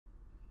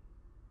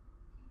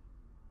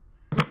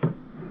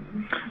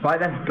Right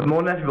then, good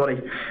morning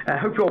everybody.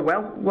 Hope you're all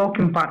well.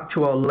 Welcome back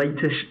to our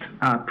latest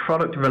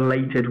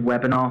product-related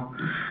webinar.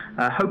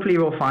 Hopefully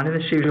you're all finding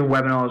this series of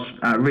webinars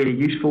really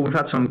useful. We've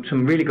had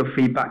some really good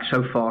feedback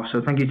so far,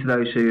 so thank you to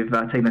those who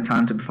have taken the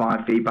time to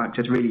provide feedback.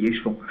 It's really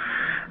useful.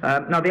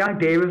 Now the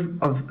idea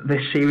of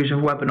this series of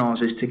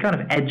webinars is to kind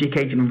of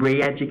educate and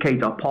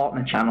re-educate our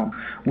partner channel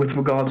with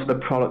regards to the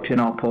products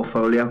in our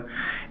portfolio.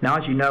 Now,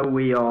 as you know,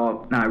 we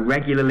are now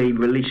regularly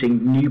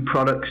releasing new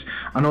products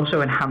and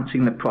also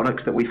enhancing the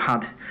products that we've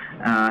had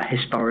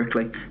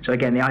historically. So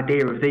again, the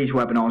idea of these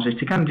webinars is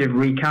to kind of just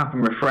recap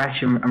and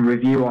refresh and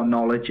review our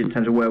knowledge in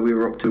terms of where we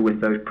were up to with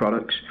those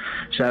products.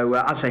 So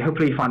as I say,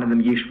 hopefully you're finding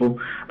them useful.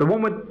 The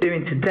one we're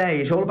doing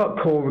today is all about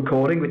call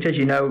recording, which, as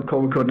you know,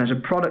 call recording as a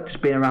product has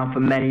been around for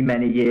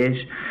many years,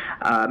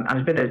 and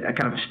has been a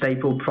kind of a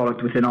staple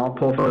product within our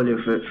portfolio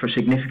for a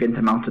significant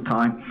amount of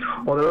time.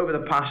 Although over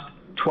the past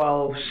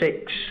 12,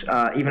 6,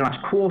 even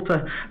last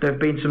quarter, there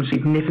have been some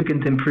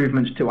significant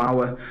improvements to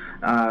our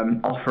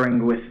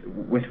offering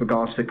with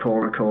regards to call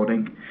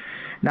recording.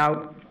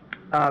 Now,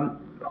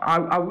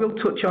 I will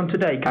touch on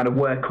today kind of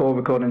where call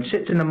recording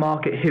sits in the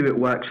market, who it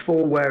works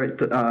for, where it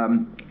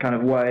kind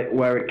of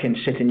where it can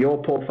sit in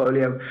your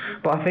portfolio.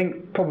 But I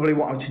think probably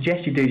what I would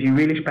suggest you do is you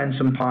really spend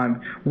some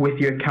time with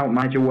your account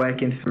manager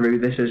working through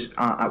this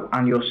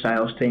and your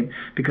sales team,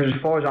 because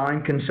as far as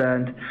I'm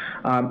concerned,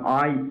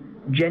 I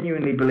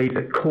genuinely believe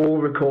that call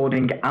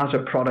recording as a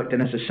product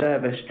and as a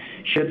service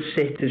should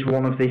sit as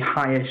one of the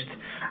highest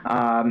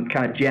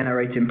kind of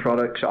generating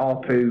products,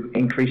 ARPU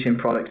increasing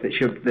products that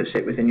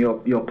sit within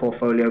your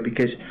portfolio,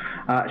 because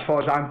as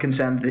far as I'm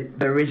concerned,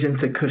 there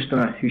isn't a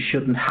customer who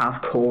shouldn't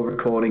have call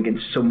recording in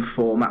some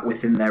format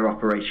within their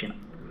operation.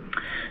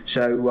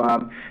 So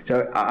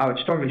I would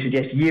strongly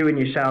suggest you and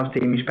your sales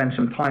team, you spend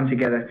some time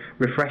together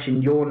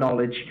refreshing your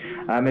knowledge,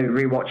 maybe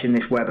rewatching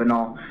this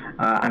webinar,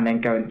 and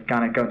then going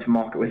to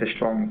market with a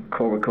strong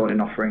call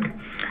recording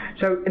offering.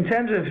 So in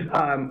terms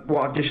of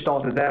what I've just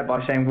started there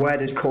by saying where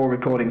does call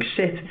recording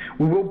sit,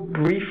 we will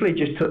briefly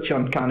just touch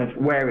on kind of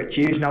where it's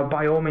used. Now,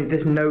 by all means,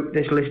 this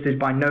list is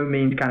by no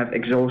means kind of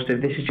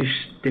exhaustive. This is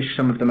just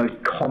some of the most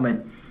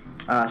common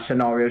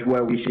scenarios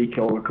where we see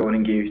call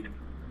recording used.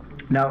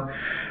 Now,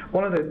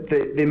 one of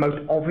the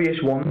most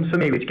obvious ones for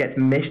me, which gets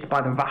missed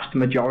by the vast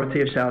majority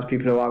of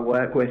salespeople who I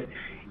work with,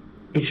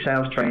 is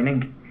sales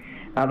training.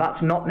 Now,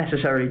 that's not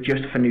necessarily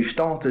just for new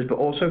starters, but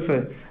also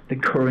for the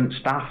current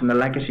staff and the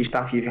legacy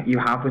staff you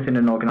have within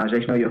an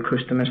organisation, or your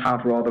customers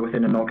have rather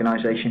within an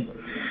organisation.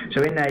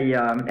 So in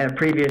a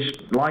previous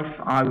life,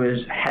 I was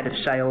head of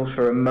sales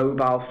for a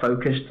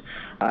mobile-focused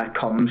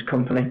comms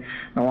company.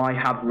 Now, I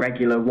have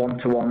regular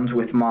one-to-ones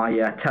with my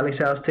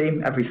telesales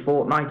team every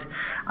fortnight,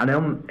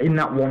 and in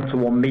that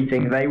one-to-one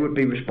meeting, they would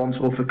be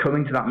responsible for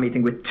coming to that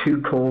meeting with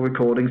 2 call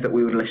recordings that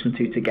we would listen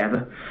to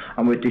together,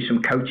 and we'd do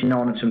some coaching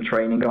on and some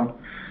training on.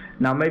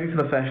 Now, maybe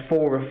for the first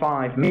 4 or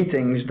 5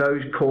 meetings,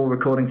 those call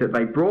recordings that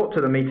they brought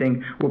to the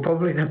meeting were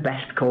probably the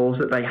best calls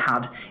that they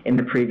had in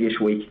the previous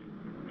week.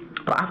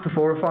 But after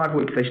 4 or 5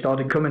 weeks, they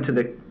started coming to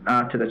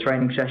the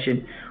training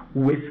session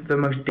with the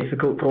most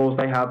difficult calls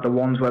they had, the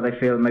ones where they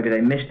feel maybe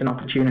they missed an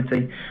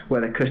opportunity, where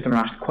the customer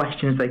asked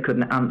questions they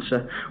couldn't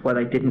answer, where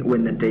they didn't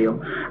win the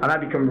deal. And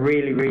that become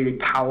really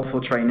powerful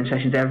training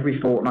sessions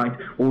every fortnight,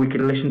 where we could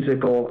listen to the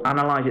call,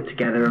 analyse it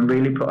together, and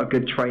really put a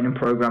good training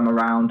program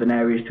around and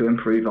areas to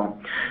improve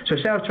on. So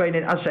sales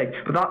training, as I say,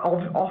 but that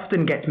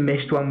often gets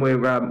missed when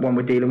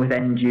we're dealing with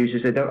end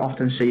users. They don't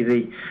often see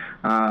the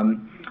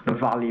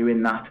value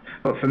in that.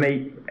 But for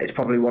me, it's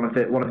probably one of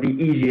the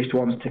easiest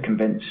ones to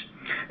convince.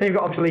 Then you've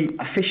got obviously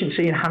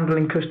efficiency in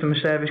handling customer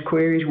service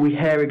queries. We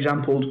hear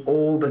examples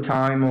all the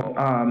time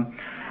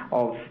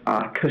of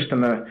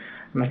customer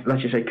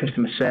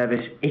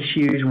service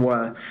issues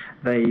where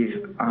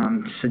they've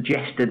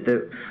suggested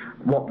that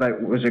what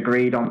was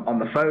agreed on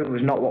the phone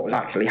was not what was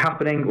actually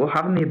happening. Well,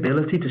 having the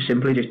ability to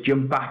simply just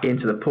jump back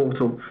into the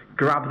portal,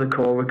 grab the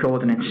call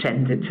recording and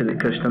send it to the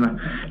customer,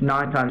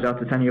 9 times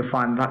out of 10 you'll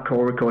find that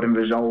call recording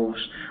resolves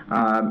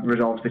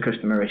the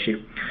customer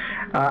issue.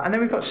 And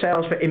then we've got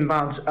sales for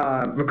inbound,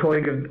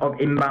 recording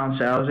of inbound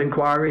sales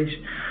inquiries.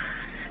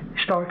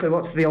 Historically,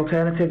 what's the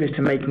alternative is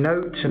to make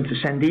notes and to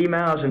send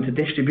emails and to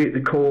distribute the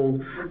call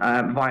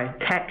via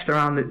text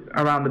around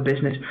the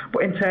business.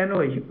 But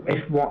internally,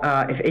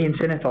 if Ian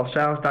Sinnott, our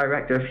sales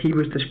director, if he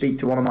was to speak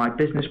to one of my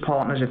business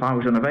partners, if I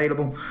was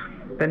unavailable,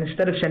 then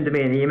instead of sending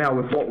me an email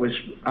with what was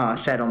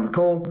said on the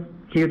call,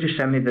 he'll just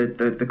send me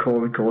the call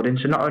recording.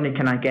 So not only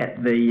can I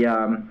get the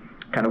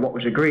kind of what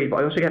was agreed,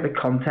 but I also get the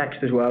context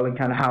as well and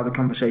kind of how the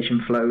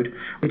conversation flowed,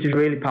 which is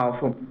really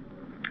powerful.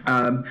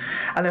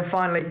 And then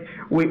finally,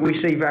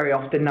 we see very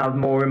often now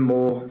more and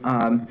more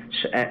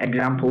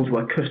examples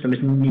where customers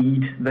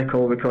need their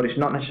call recorded. It's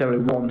not necessarily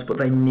want, but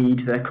they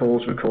need their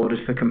calls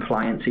recorded for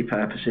compliancy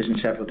purposes in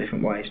several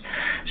different ways.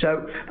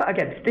 So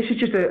again, this is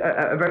just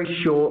a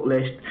very short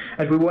list.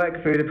 As we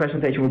work through the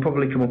presentation, we'll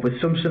probably come up with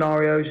some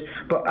scenarios,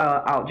 but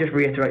I'll just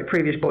reiterate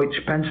previous points.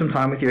 Spend some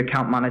time with your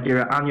account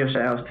manager and your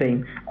sales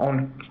team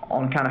on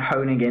kind of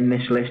honing in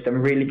this list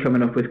and really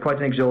coming up with quite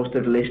an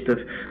exhaustive list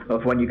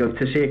of when you go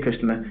to see a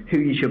customer, who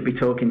you should be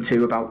talking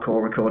to about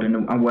call recording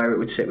and where it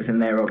would sit within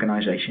their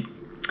organisation.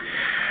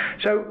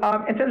 So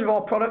in terms of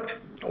our product,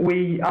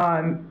 we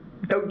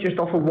don't just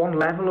offer one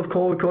level of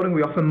call recording,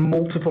 we offer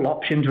multiple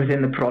options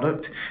within the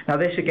product. Now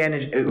this again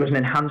it was an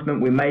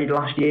enhancement we made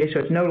last year, so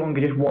it's no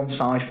longer just one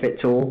size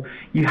fits all.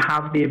 You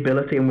have the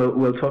ability, and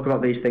we'll talk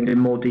about these things in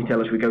more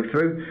detail as we go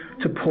through,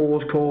 to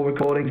pause call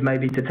recordings,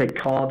 maybe to take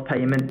card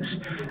payments,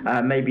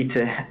 maybe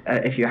to,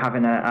 if you're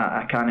having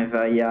a kind of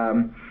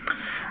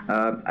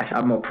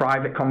a more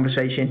private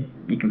conversation,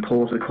 you can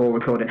pause the call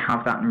recording,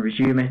 have that and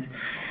resume it.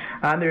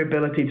 And their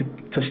ability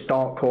to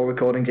start call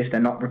recordings if they're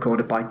not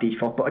recorded by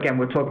default. But again,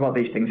 we'll talk about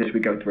these things as we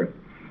go through.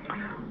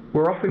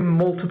 We're offering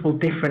multiple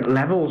different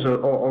levels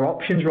or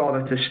options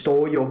rather to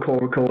store your call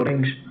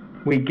recordings.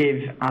 We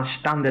give as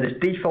standard as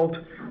default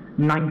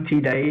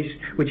 90 days,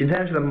 which in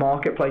terms of the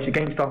marketplace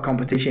against our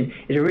competition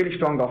is a really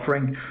strong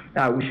offering.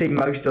 We see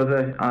most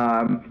other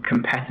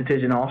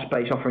competitors in our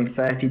space offering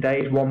 30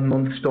 days, 1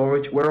 month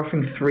storage. We're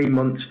offering 3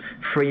 months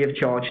free of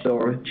charge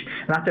storage,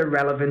 and that's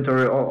irrelevant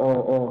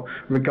or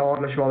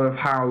regardless rather of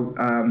how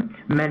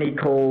many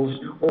calls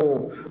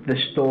or the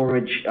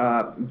storage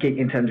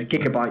in terms of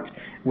gigabytes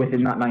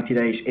within that 90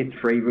 days. It's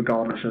free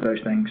regardless of those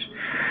things.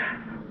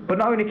 But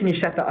not only can you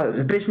set that as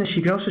a business,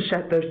 you can also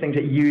set those things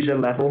at user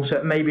level. So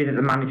it may be that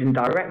the managing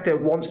director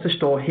wants to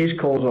store his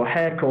calls or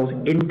her calls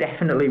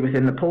indefinitely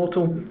within the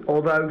portal,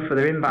 although for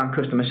their inbound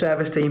customer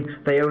service team,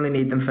 they only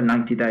need them for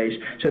 90 days.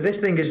 So this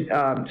thing is,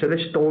 so this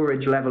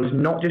storage level is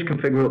not just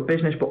configurable at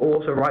business, but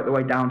also right the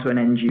way down to an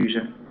end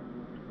user.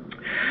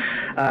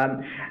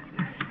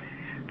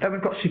 Then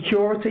we've got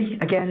security.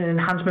 Again, an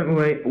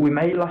enhancement we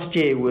made last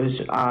year was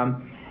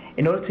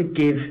in order to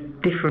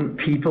give different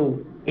people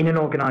in an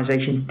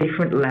organisation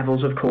different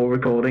levels of call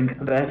recording.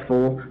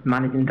 Therefore,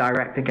 managing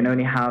director can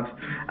only have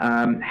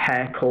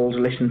her calls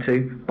listened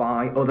to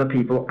by other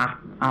people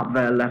at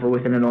their level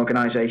within an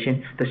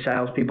organisation. The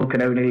salespeople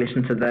can only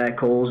listen to their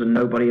calls and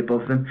nobody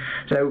above them.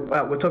 So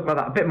we'll talk about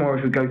that a bit more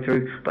as we go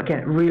through. But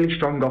again, really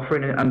strong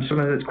offering and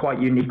something that's quite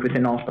unique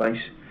within our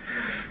space.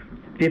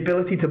 The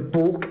ability to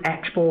bulk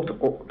export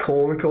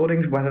call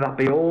recordings, whether that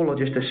be all or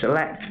just a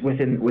select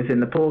within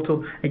the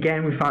portal.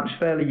 Again, we found it's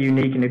fairly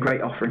unique and a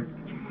great offering.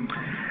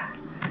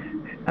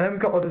 And then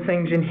we've got other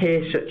things in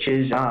here, such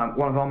as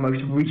one of our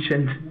most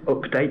recent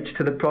updates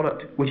to the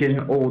product, which is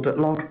an audit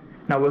log.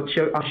 Now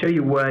I'll show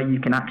you where you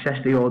can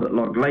access the audit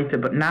log later,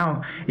 but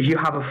now is you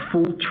have a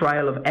full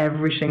trail of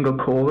every single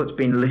call that's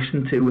been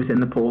listened to within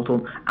the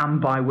portal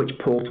and by which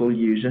portal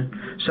user.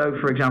 So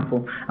for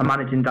example, a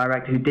managing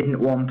director who didn't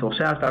want, or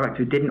sales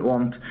director who didn't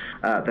want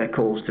their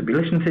calls to be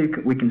listened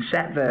to, we can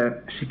set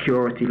their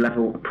security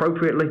level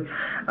appropriately,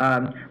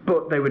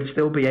 but they would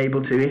still be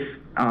able to, if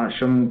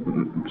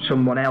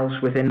someone else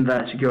within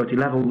their security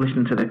level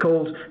listened to their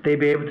calls, they'd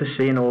be able to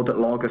see an audit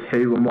log of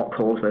who and what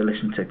calls they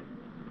listened to.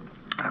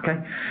 Okay.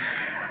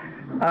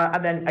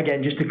 And then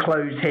again, just to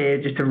close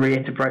here, just to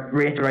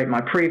reiterate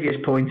my previous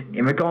point,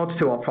 in regards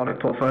to our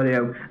product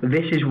portfolio,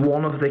 this is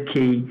one of the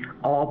key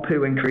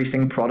ARPU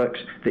increasing products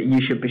that you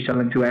should be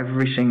selling to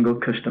every single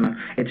customer.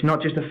 It's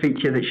not just a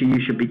feature that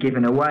you should be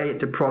giving away,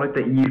 it's a product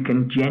that you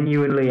can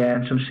genuinely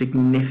earn some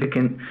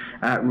significant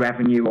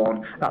revenue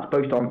on. That's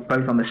both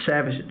on the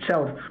service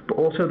itself, but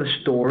also the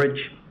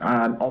storage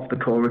of the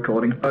call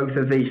recording. Both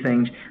of these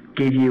things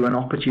give you an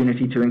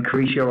opportunity to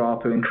increase your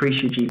ARPU, increase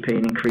your GP,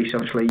 and increase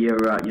obviously your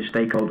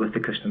stakeholder with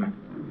the customer.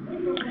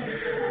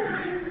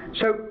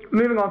 So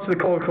moving on to the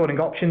call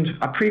recording options,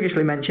 I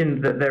previously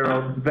mentioned that there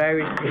are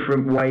various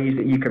different ways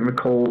that you can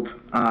record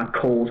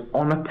calls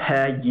on a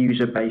per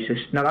user basis.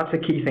 Now that's a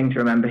key thing to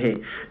remember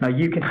here. Now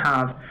you can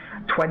have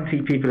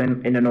 20 people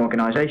in an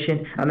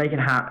organisation, and they can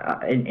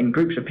have in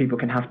groups of people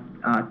can have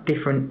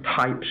different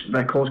types.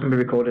 Their calls can be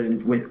recorded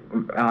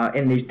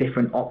in these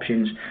different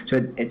options.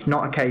 So it's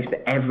not a case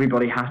that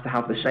everybody has to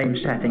have the same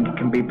setting. It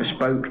can be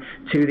bespoke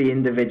to the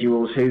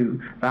individuals who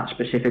that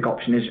specific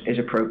option is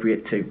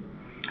appropriate to.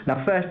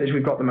 Now first is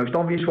we've got the most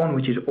obvious one,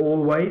 which is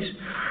always.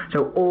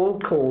 So all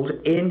calls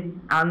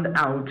in and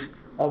out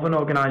of an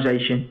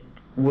organisation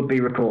would be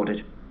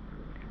recorded.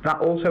 That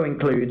also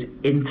includes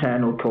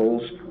internal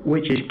calls,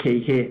 which is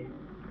key here.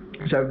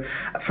 So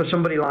for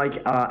somebody like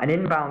an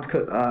inbound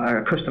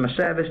customer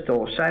service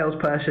or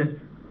salesperson,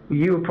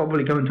 you are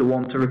probably going to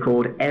want to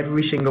record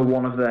every single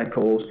one of their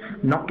calls,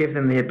 not give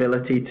them the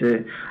ability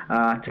to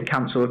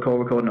cancel the call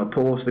recording or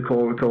pause the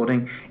call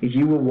recording.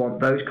 You will want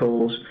those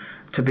calls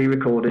to be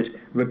recorded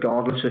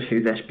regardless of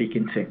who they're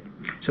speaking to.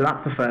 So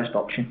that's the first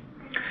option.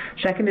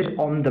 Second is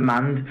on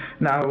demand.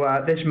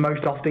 Now, this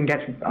most often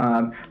gets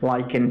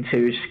likened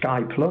to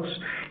Sky Plus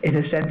in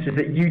the sense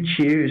that you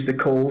choose the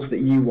calls that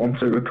you want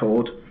to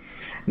record.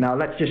 Now,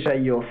 let's just say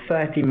you're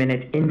 30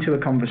 minutes into a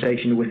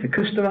conversation with the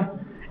customer,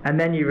 and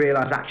then you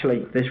realise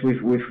actually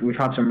we've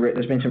had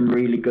there's been some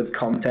really good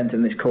content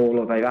in this call,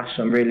 or they've asked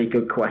some really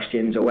good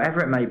questions, or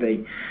whatever it may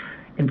be.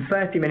 In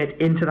 30 minutes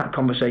into that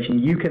conversation,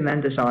 you can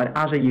then decide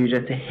as a user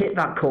to hit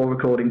that call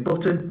recording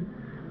button,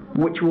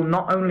 which will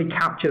not only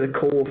capture the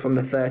call from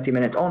the 30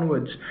 minutes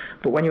onwards,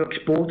 but when you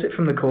export it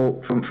from the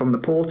call from the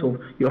portal,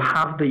 you'll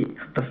have the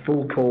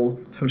full call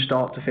from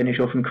start to finish,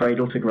 or from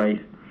cradle to grave.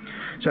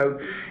 So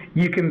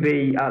you can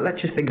be, let's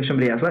just think of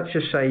somebody else. Let's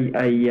just say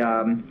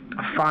a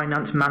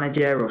finance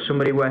manager or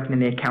somebody working in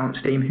the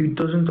accounts team who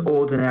doesn't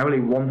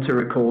ordinarily want to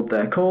record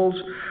their calls,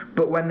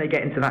 but when they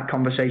get into that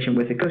conversation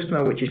with the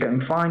customer, which is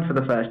going fine for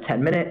the first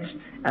 10 minutes,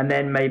 and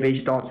then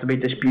maybe starts to be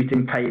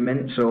disputing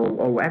payments or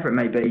whatever it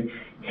may be,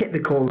 hit the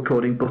call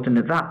recording button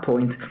at that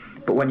point,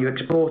 but when you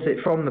export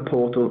it from the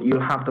portal,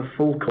 you'll have the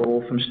full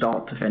call from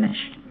start to finish.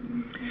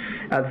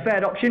 The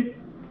third option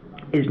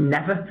is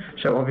never.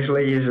 So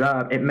obviously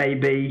it may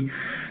be,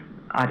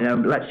 I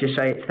don't know, let's just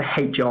say it's the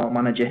HR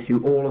manager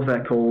who all of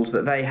their calls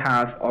that they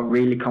have are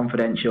really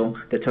confidential.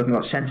 They're talking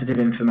about sensitive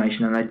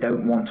information and they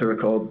don't want to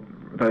record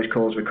those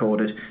calls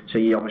recorded. So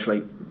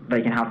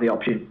they can have the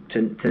option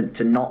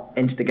to not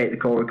instigate the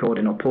call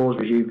recording or pause,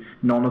 resume.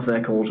 None of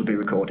their calls will be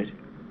recorded.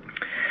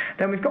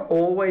 Then we've got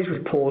always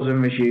with pause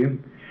and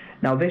resume.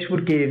 Now this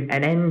would give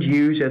an end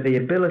user the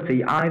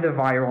ability either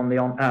via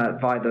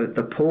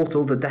the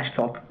portal, the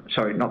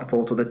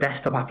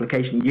desktop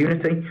application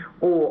Unity,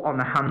 or on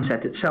the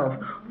handset itself,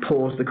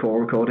 pause the call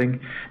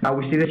recording. Now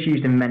we see this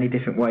used in many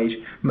different ways.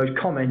 Most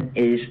common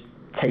is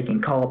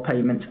taking card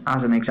payments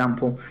as an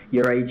example.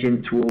 Your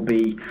agent will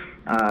be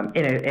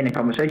in a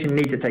conversation,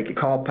 need to take a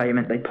card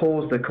payment, they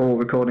pause the call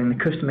recording, the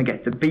customer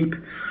gets a beep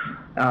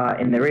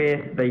in their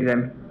ear, they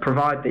then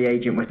provide the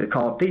agent with the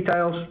card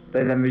details,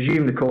 they then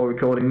resume the call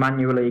recording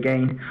manually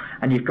again,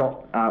 and you've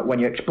got, when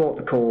you export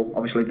the call,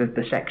 obviously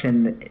the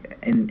section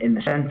in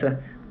the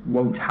centre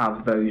won't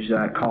have those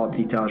card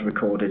details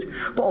recorded.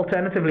 But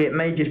alternatively, it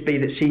may just be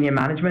that senior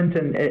management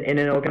in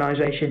an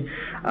organisation,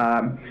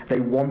 they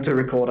want to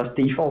record as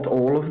default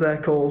all of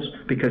their calls,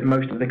 because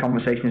most of the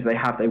conversations they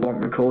have they want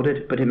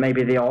recorded, but it may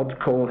be the odd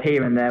call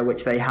here and there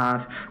which they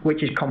have,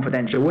 which is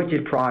confidential, which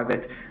is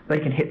private. They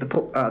can hit the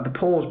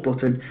pause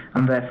button,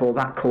 and therefore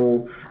that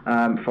call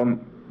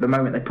from the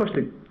moment they push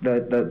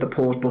the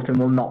pause button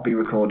will not be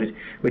recorded,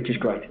 which is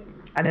great.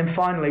 And then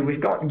finally, we've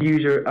got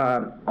user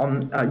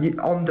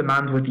on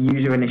demand with the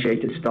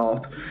user-initiated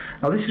start.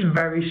 Now this is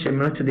very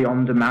similar to the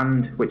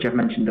on-demand, which I've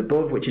mentioned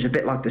above, which is a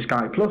bit like the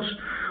Sky Plus,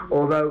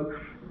 although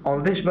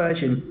on this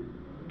version,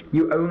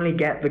 you only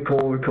get the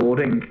call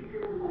recording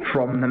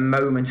from the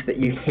moment that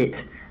you hit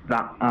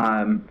that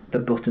the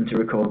button to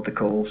record the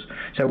calls.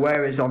 So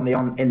whereas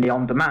in the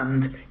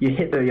on-demand, you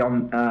hit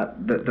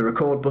the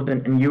record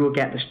button and you will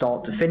get the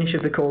start to finish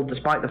of the call,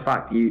 despite the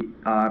fact you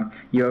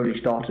only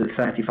started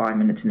 35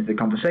 minutes into the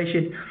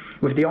conversation.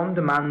 With the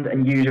on-demand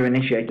and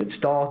user-initiated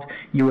start,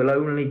 you will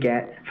only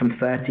get from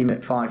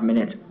 35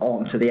 minutes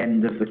on to the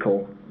end of the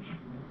call.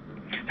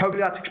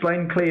 Hopefully that's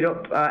explained, cleared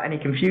up any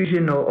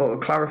confusion or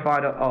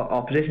clarified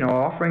our position or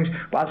our offerings.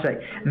 But I'd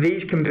say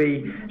these can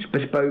be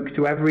bespoke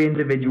to every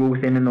individual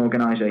within an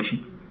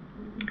organisation.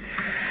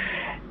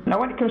 Now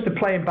when it comes to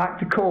playing back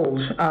the calls,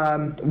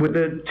 with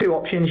the two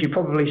options you've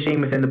probably seen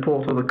within the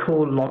portal, the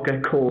call logger,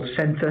 call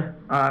centre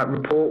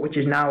report, which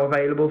is now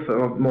available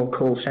for more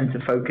call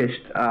centre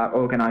focused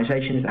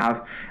organisations that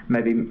have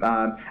maybe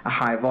a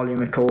higher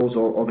volume of calls,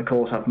 or the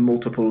calls have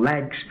multiple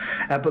legs.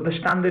 But the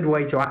standard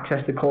way to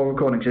access the call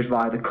recordings is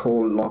via the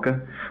call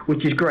logger,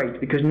 which is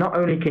great because not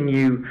only can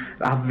you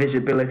have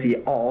visibility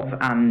of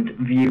and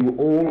view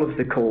all of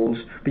the calls,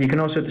 but you can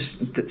also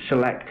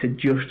select to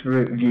just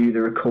review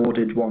the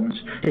recorded ones.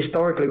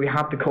 Historically, we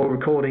had the call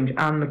recordings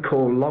and the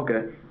call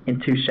logger in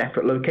two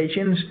separate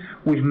locations.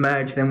 We've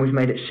merged them, we've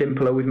made it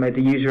simpler, we've made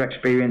the user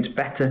experience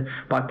better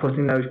by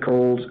putting those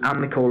calls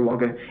and the call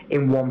logger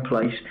in one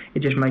place.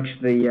 It just makes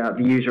the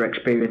user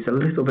experience a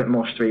little bit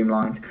more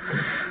streamlined.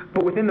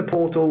 But within the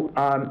portal,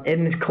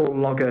 in this call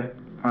logger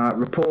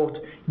report,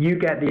 you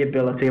get the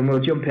ability, and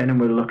we'll jump in and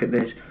we'll look at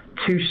this,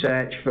 to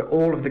search for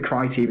all of the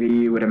criteria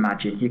you would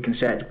imagine. You can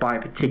search by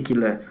a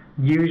particular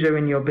user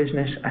in your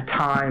business, a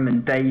time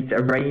and date,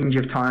 a range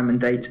of time and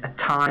dates, a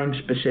time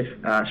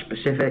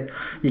specific.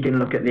 You can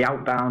look at the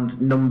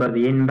outbound number,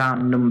 the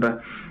inbound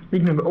number. You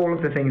can look at all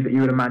of the things that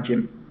you would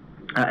imagine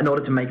in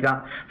order to make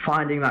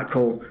finding that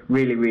call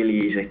really, really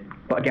easy.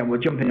 But again,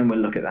 we'll jump in and we'll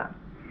look at that.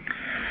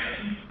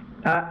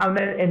 And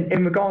then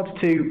in regards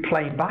to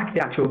playing back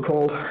the actual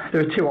call,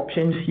 there are two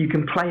options. You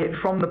can play it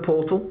from the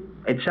portal,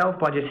 itself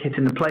by just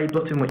hitting the play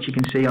button, which you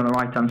can see on the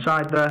right hand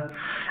side there.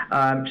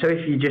 So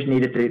if you just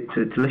needed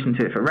to listen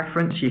to it for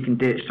reference, you can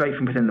do it straight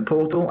from within the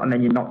portal, and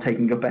then you're not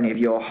taking up any of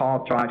your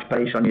hard drive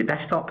space on your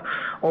desktop.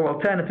 Or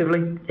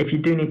alternatively, if you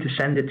do need to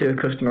send it to a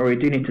customer, or you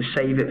do need to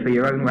save it for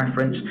your own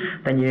reference,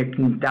 then you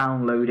can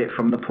download it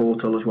from the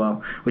portal as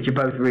well, which are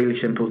both really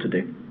simple to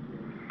do.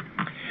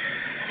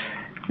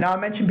 Now, I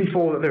mentioned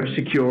before that there are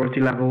security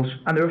levels,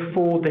 and there are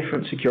 4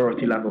 different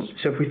security levels.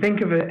 So if we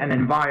think of an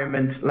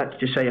environment, let's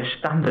just say a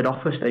standard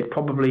office, they've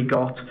probably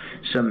got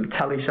some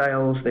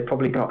telesales, they've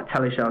probably got a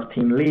telesales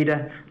team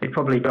leader, they've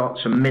probably got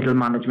some middle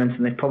management,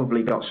 and they've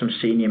probably got some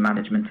senior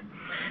management.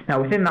 Now,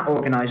 within that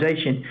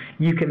organisation,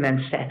 you can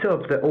then set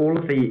up that all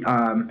of the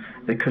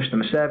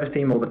customer service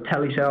team, or the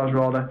telesales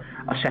rather,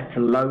 are set to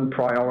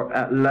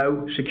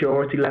low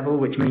security level,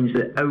 which means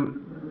that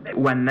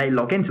when they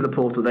log into the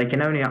portal, they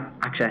can only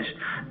access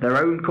their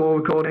own call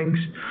recordings.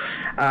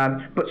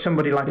 But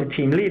somebody like a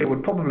team leader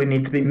would probably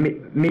need to be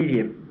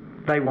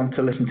medium. They want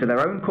to listen to their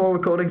own call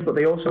recordings, but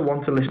they also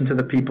want to listen to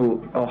the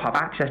people, or have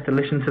access to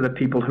listen to the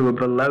people who are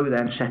below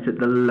them, set at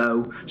the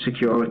low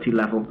security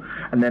level.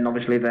 And then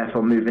obviously,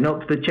 therefore, moving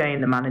up the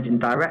chain, the managing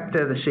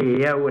director, the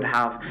CEO would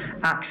have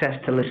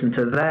access to listen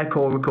to their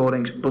call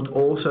recordings, but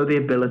also the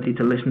ability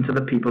to listen to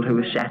the people who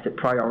are set at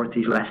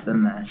priorities less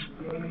than theirs.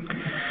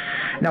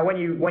 Now, when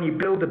you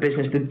build a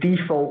business, the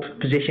default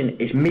position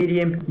is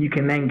medium. You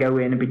can then go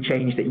in and be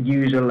changed at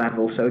user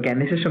level. So again,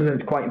 this is something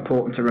that's quite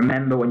important to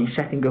remember when you're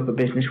setting up a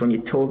business, when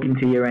you're talking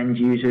to your end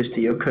users,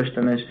 to your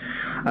customers,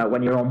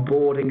 when you're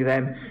onboarding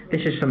them.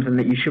 This is something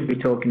that you should be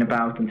talking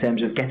about in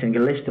terms of getting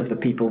a list of the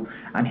people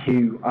and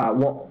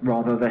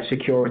what their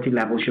security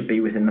level should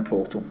be within the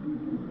portal.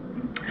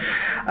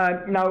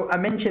 Now, I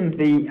mentioned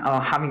the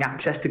having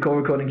access to call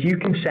recordings. You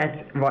can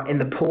set right in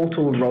the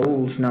portal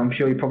roles. Now, I'm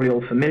sure you're probably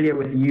all familiar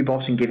with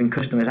UBOS and giving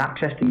customers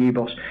access to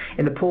UBOS.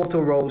 In the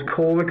portal roles,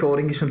 call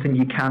recording is something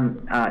you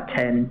can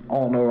turn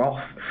on or off.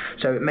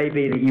 So it may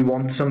be that you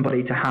want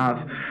somebody to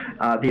have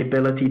the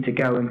ability to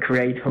go and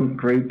create hunt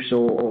groups,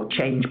 or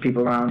change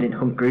people around in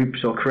hunt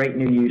groups, or create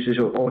new users,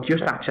 or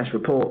just access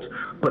reports,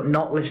 but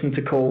not listen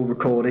to call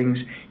recordings.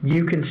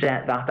 You can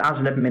set that as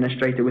an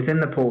administrator within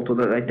the portal,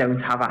 that they don't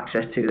have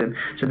access to them.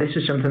 So this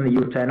is something that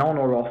you'll turn on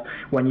or off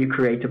when you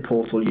create a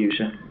portal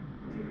user.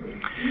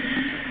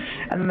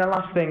 And then the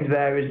last thing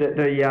there is that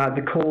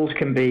the calls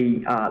can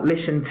be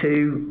listened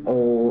to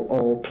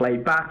or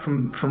played back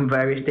from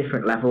various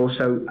different levels.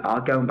 So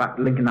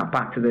linking that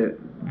back to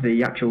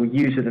the actual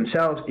user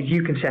themselves, is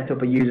you can set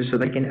up a user so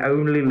they can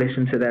only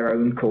listen to their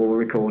own call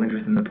recordings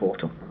within the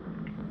portal.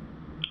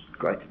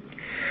 Great.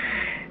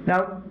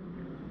 Now,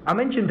 I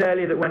mentioned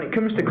earlier that when it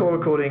comes to call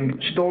recording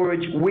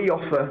storage, we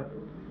offer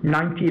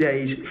 90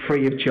 days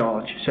free of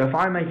charge. So if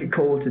I make a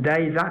call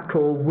today, that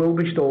call will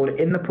be stored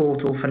in the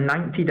portal for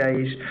 90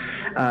 days,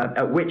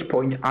 at which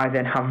point I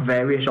then have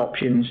various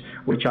options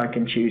which I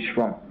can choose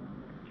from.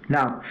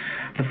 Now,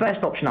 the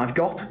first option I've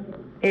got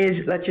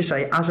is, let's just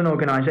say, as an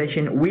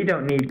organisation, we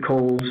don't need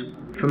calls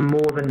for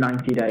more than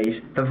 90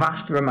 days. The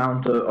vast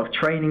amount of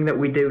training that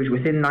we do is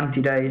within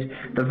 90 days.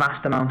 The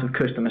vast amount of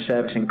customer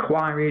service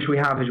inquiries we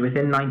have is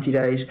within 90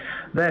 days.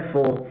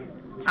 Therefore,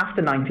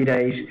 after 90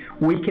 days,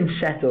 we can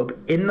set up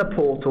in the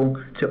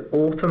portal to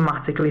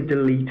automatically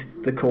delete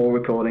the call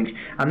recordings.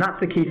 And that's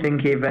the key thing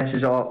here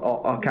versus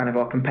our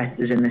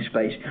competitors in this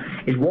space,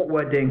 is what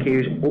we're doing here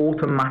is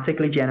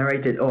automatically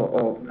generated,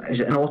 or is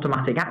an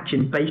automatic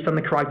action based on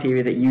the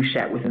criteria that you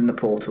set within the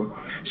portal.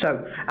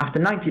 So after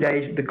 90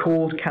 days, the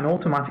calls can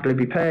automatically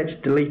be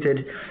purged,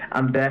 deleted,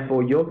 and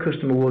therefore your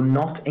customer will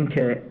not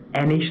incur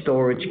any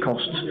storage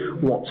costs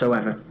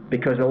whatsoever,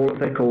 because all of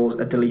their calls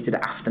are deleted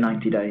after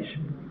 90 days.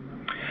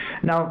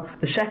 Now,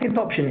 the second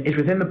option is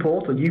within the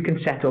portal, you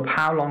can set up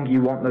how long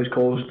you want those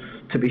calls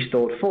to be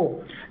stored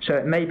for. So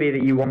it may be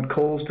that you want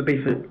calls to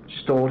be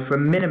stored for a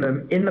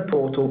minimum in the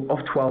portal of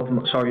 12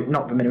 months, sorry,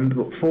 not the minimum,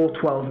 but for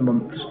 12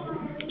 months.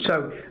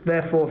 So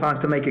therefore, if I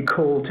was to make a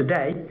call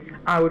today,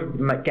 I would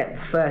get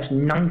the first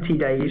 90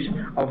 days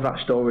of that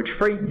storage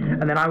free,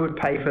 and then I would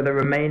pay for the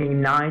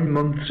remaining 9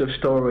 months of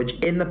storage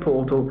in the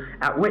portal,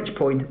 at which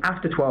point,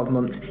 after 12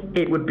 months,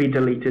 it would be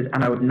deleted,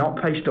 and I would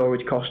not pay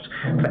storage costs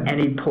for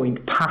any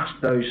point past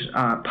those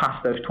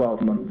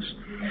 12 months.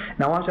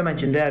 Now, as I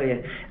mentioned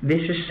earlier,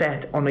 this is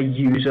set on a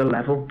user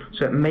level,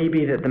 so it may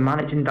be that the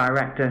managing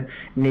director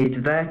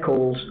needs their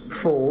calls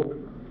for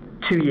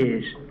 2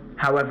 years.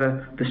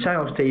 However, the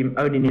sales team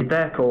only need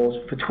their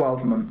calls for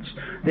 12 months.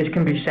 This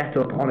can be set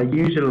up on a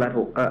user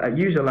level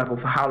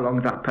for how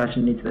long that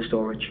person needs the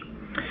storage.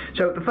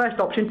 So the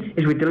first option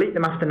is we delete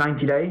them after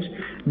 90 days,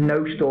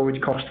 no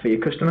storage cost for your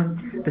customer.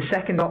 The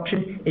second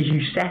option is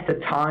you set a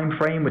time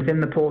frame within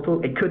the portal.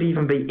 It could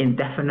even be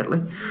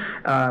indefinitely,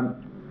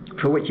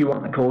 for which you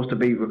want the calls to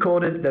be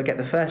recorded. They'll get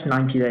the first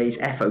 90 days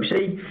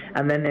FOC,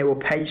 and then they will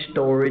pay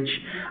storage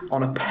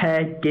on a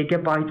per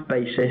gigabyte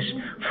basis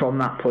from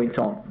that point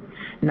on.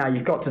 Now,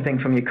 you've got to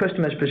think from your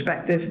customer's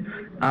perspective,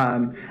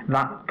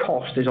 that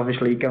cost is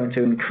obviously going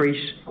to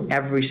increase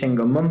every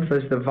single month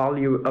as the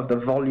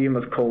volume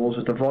of calls,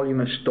 as the volume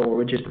of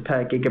storage, as the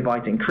per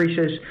gigabyte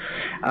increases.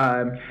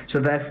 So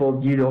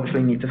therefore, you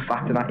obviously need to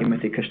factor that in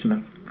with your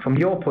customer. From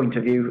your point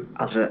of view,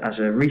 as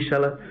a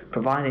reseller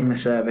providing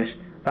the service,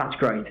 that's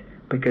great,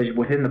 because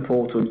within the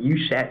portal you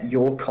set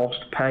your cost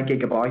per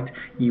gigabyte,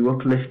 you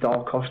uplift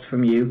our cost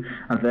from you,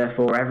 and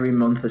therefore every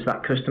month as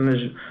that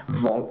customer's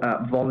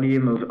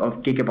volume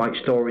of gigabyte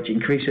storage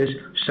increases,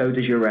 so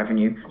does your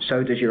revenue,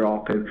 so does your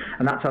ARPU.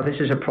 And that's how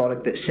this is a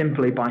product that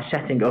simply by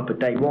setting up at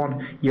day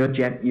one, your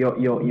GP, your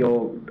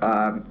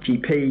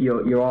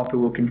ARPU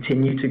will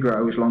continue to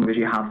grow as long as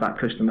you have that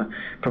customer,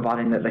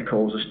 providing that their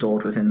calls are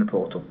stored within the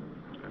portal.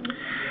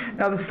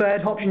 Now, the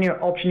third option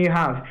you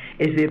have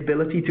is the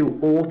ability to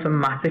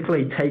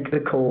automatically take the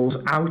calls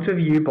out of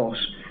UBOS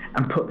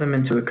and put them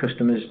into a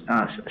customer's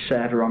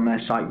server on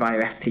their site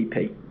via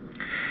FTP.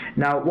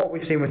 Now, what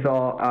we've seen with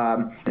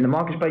our in the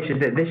marketplace is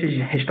that this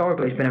is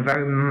historically it's been a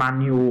very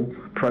manual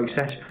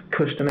process.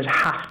 Customers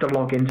have to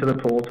log into the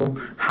portal,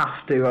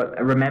 have to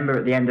remember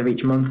at the end of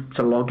each month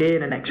to log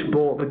in and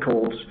export the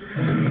calls,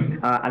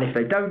 and if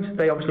they don't,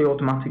 they obviously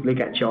automatically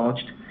get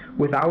charged.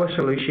 With our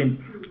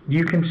solution,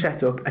 you can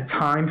set up a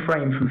time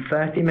frame from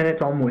 30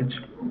 minutes onwards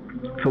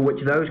for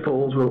which those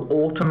calls will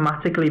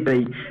automatically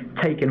be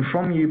taken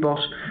from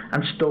UBOS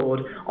and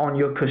stored on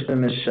your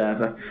customer's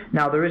server.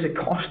 Now, there is a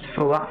cost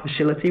for that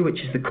facility, which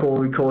is the call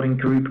recording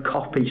group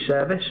copy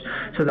service,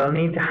 so they'll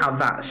need to have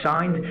that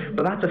assigned,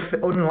 but that's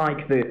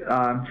unlike the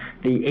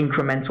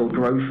incremental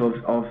growth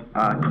of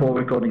call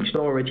recording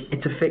storage.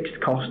 It's a fixed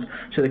cost,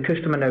 so the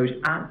customer knows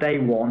at day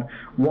one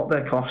what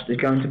their cost is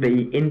going to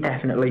be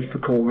indefinitely for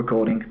call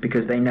recording,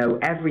 because they know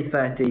every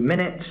 30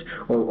 minutes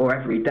or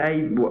every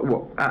day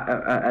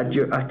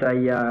at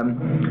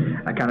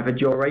a kind of a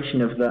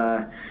duration of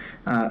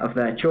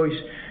their choice,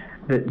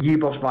 that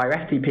UBOS via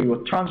FTP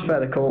will transfer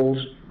the calls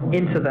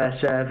into their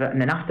server,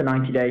 and then after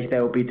 90 days they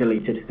will be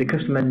deleted. The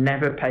customer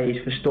never pays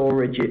for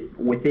storage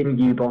within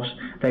UBOS.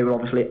 They will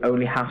obviously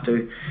only have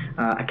to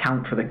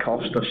account for the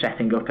cost of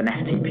setting up an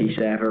FTP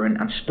server and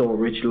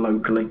storage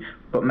locally,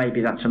 but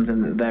maybe that's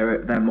something that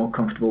they're more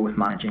comfortable with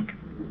managing.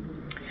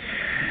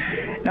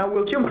 Now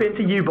we'll jump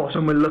into UBOS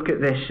and we'll look at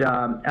this,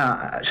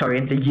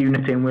 into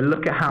Unity, and we'll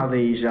look at how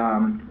these,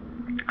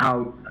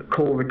 how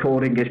call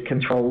recording is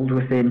controlled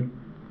within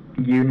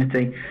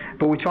Unity.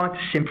 But we try to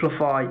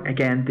simplify,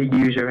 again, the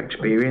user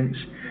experience.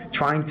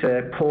 Trying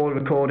to pause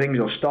recordings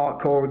or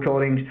start call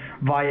recordings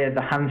via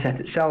the handset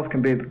itself can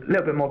be a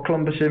little bit more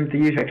cumbersome. The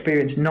user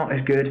experience not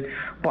as good.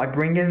 By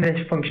bringing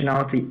this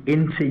functionality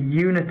into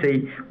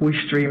Unity, we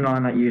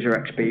streamline that user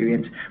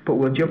experience. But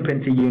we'll jump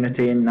into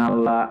Unity and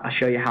I'll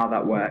show you how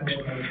that works.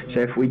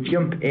 So if we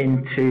jump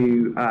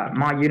into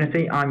my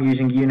Unity, I'm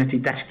using Unity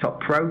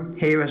Desktop Pro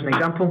here as an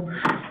example.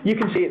 You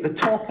can see at the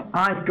top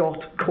I've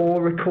got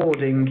call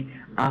recording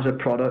as a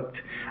product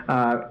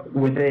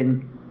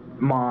within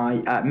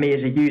my me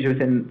as a user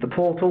within the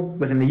portal,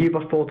 within the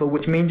UBOS portal,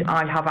 which means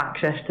I have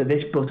access to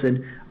this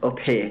button up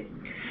here.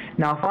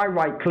 Now, if I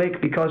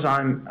right-click, because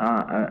I'm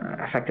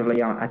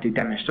effectively I do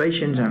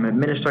demonstrations and I'm an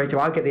administrator,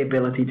 I get the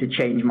ability to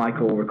change my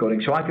call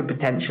recording. So I could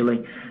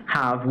potentially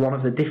have one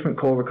of the different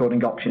call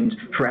recording options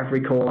for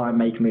every call I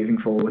make moving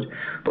forward.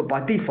 But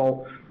by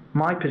default,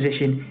 my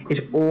position is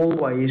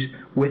always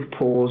with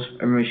pause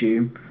and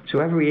resume. So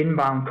every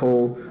inbound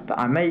call that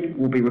I make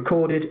will be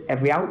recorded,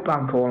 every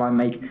outbound call I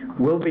make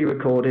will be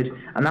recorded,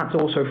 and that's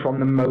also from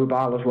the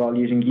mobile as well,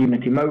 using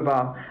Unity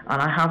Mobile.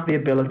 And I have the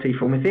ability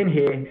from within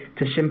here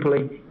to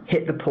simply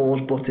hit the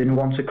pause button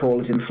once a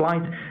call is in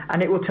flight,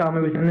 and it will tell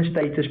me within the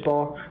status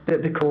bar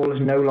that the call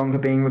is no longer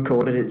being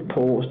recorded, it's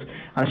paused,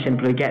 and I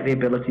simply get the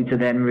ability to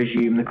then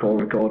resume the call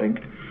recording.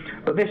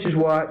 But this is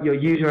where your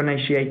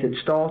user-initiated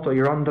start or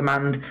your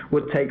on-demand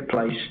would take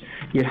place.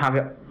 You'd have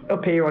it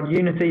up here on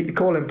Unity, the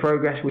call in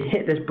progress, we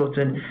hit this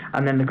button,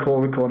 and then the call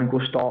recording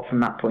will start from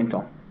that point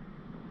on.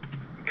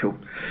 Cool.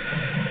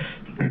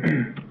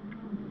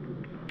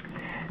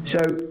 So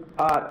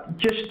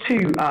just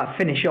to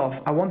finish off,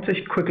 I want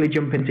to quickly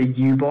jump into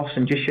UBOS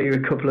and just show you a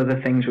couple of the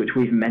things which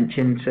we've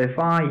mentioned. So if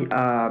I,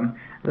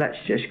 let's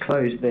just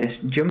close this,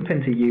 jump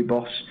into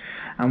UBOS,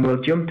 and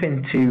we'll jump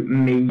into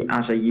me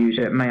as a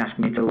user. It may ask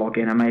me to log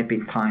in. I may have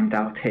been timed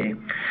out here.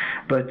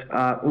 But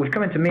we've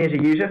come into me as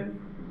a user.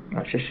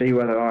 Let's just see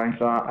whether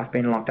I've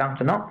been logged out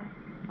or not.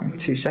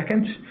 2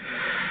 seconds.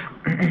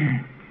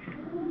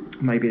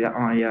 Maybe that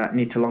I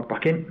need to log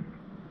back in.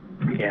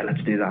 Yeah,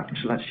 let's do that.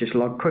 So let's just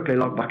quickly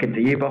log back into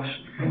UBOS.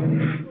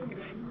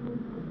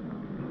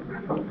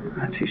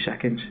 2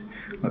 seconds.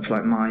 Looks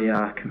like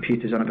my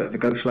computer's on a bit of a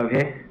go slow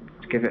here.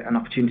 Give it an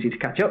opportunity to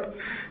catch up.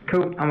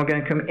 Cool, and we're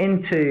going to come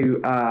into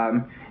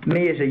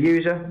me as a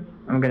user.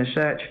 I'm going to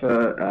search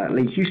for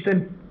Lee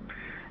Houston.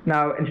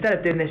 Now, instead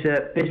of doing this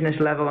at business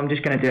level, I'm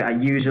just going to do it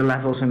at user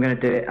level. So I'm going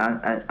to do it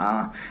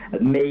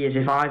at me as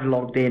if I've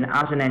logged in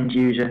as an end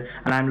user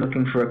and I'm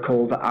looking for a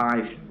call that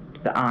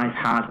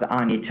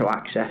I need to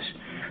access.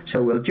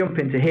 So we'll jump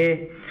into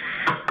here.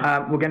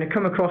 We're going to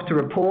come across to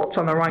reports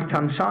on the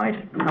right-hand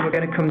side, and we're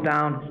going to come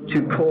down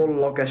to call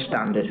logger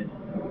standard.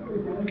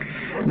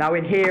 Now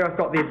in here I've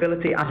got the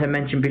ability, as I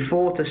mentioned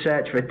before, to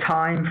search for a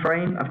time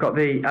frame. I've got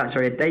the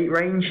a date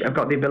range. I've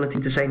got the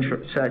ability to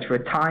search for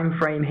a time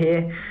frame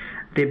here,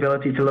 the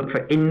ability to look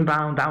for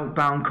inbound,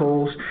 outbound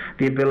calls,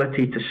 the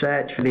ability to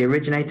search for the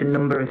originator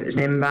number if it's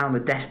an inbound, the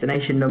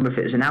destination number if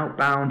it's an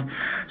outbound.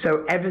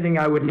 So everything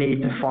I would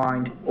need to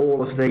find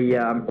all of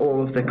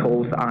the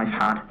calls that I've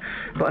had.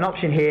 But an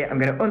option here, I'm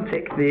going to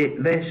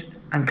untick this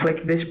and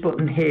click this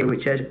button here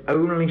which says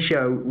only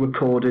show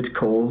recorded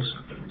calls.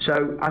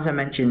 So as I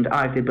mentioned,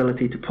 I have the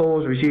ability to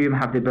pause, resume,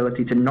 have the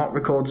ability to not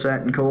record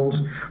certain calls,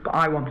 but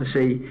I want to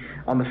see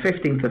on the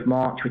 15th of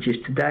March, which is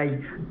today,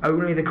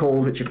 only the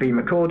calls which have been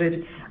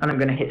recorded, and I'm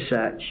going to hit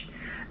search.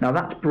 Now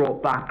that's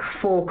brought back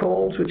 4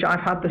 calls which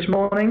I've had this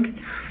morning.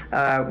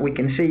 We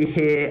can see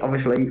here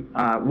obviously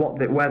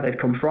where they've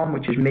come from,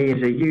 which is me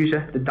as a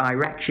user, the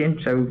direction,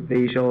 so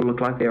these all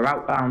look like they're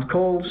outbound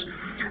calls.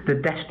 The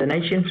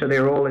destination, so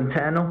they're all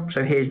internal,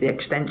 so here's the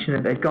extension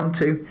that they've gone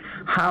to,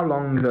 how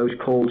long those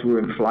calls were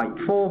in flight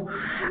for,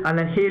 and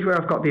then here's where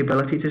I've got the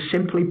ability to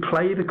simply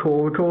play the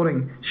call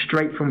recording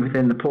straight from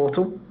within the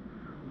portal,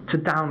 to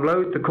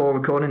download the call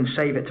recording and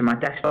save it to my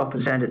desktop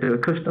and send it to a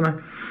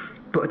customer.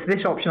 But it's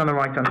this option on the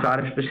right hand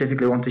side I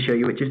specifically want to show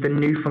you, which is the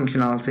new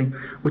functionality,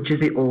 which is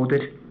the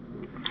ordered.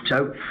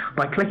 So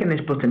by clicking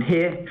this button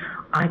here,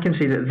 I can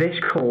see that this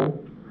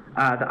call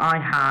that I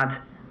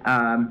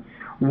had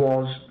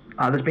was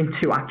there's been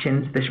 2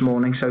 actions this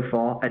morning so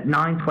far. At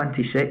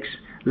 9:26,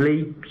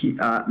 Lee,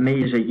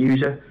 me as a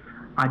user,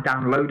 I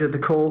downloaded the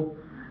call,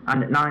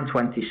 and at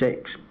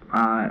 9:26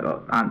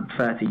 and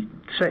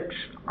 36,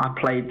 I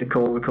played the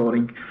call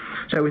recording.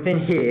 So within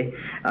here,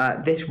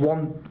 this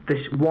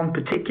one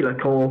particular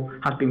call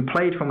has been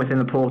played from within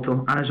the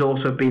portal and has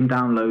also been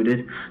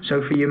downloaded.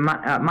 So for your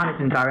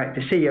managing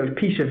director, CEO's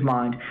peace of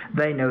mind,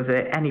 they know that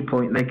at any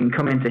point they can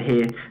come into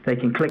here, they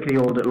can click the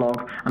audit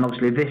log, and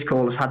obviously this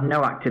call has had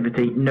no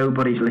activity,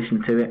 nobody's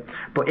listened to it.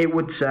 But it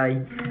would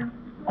say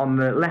on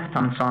the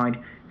left-hand side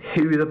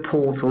who the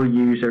portal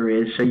user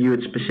is, so you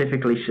would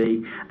specifically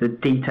see the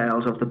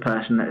details of the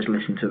person that has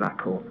listened to that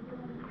call.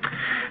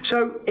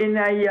 So in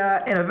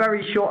a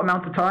very short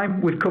amount of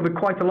time, we've covered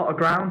quite a lot of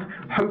ground.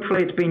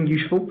 Hopefully it's been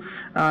useful.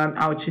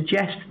 I would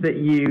suggest that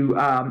you,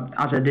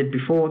 as I did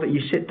before, that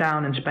you sit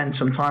down and spend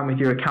some time with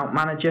your account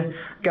manager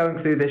going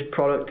through this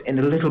product in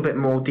a little bit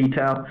more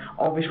detail,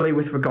 obviously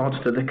with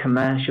regards to the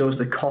commercials,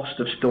 the cost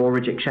of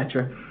storage,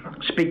 etc.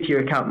 Speak to your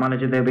account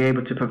manager, they'll be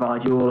able to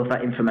provide you all of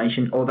that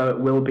information, although it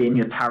will be in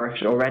your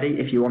tariffs already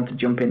if you want to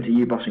jump into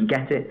UBOS and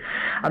get it.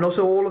 And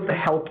also all of the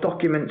help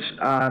documents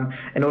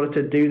in order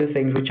to do the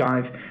things which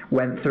I've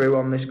went through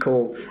on this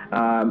call,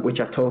 which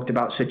I've talked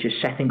about, such as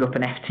setting up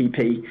an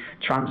FTP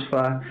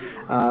transfer.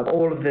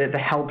 All of the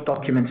help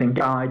documents and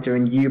guides are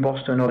in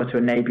UBOS in order to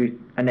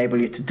enable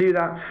you to do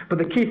that. But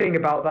the key thing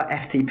about that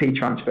FTP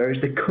transfer is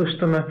the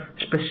customer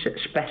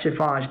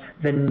specifies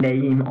the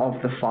name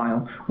of the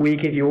file. We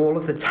give you all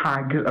of the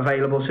tags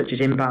available, such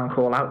as inbound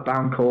call,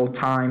 outbound call,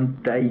 time,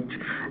 date,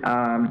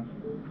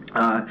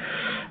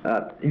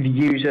 the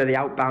user, the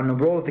outbound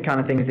number, all of the kind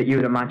of things that you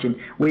would imagine.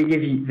 We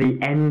give you, the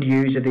end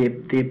user,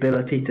 the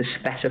ability to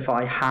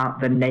specify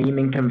the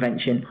naming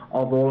convention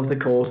of all of the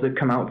calls that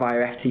come out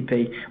via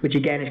FTP, which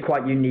again is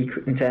quite unique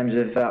in terms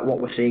of what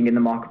we're seeing in the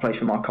marketplace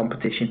from our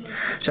competition.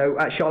 So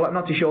Charlotte, I'm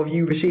not too sure if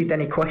you received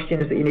any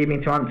questions that you need me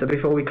to answer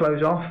before we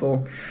close off, or?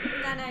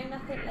 No,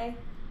 nothing, Lee.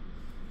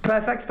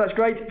 Perfect, that's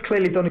great.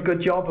 Clearly done a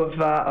good job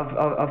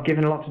of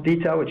giving lots of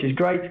detail, which is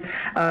great.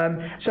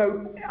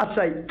 So I'd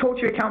say talk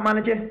to your account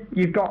manager.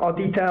 You've got our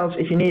details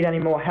if you need any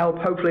more help.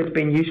 Hopefully it's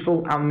been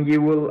useful, and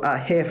you will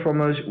hear from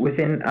us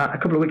within a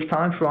couple of weeks'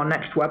 time for our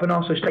next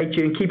webinar. So stay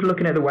tuned. Keep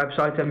looking at the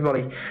website,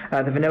 everybody.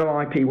 The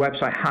VanillaIP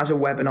website has a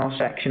webinar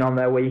section on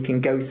there where you can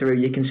go through.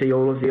 You can see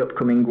all of the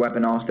upcoming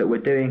webinars that we're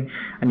doing,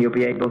 and you'll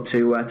be able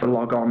to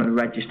log on and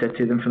register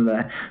to them from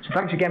there. So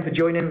thanks again for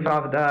joining. We've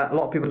had a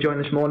lot of people join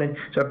this morning,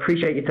 so I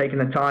appreciate you taking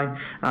the time,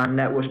 and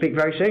we'll speak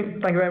very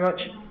soon. Thank you very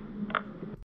much.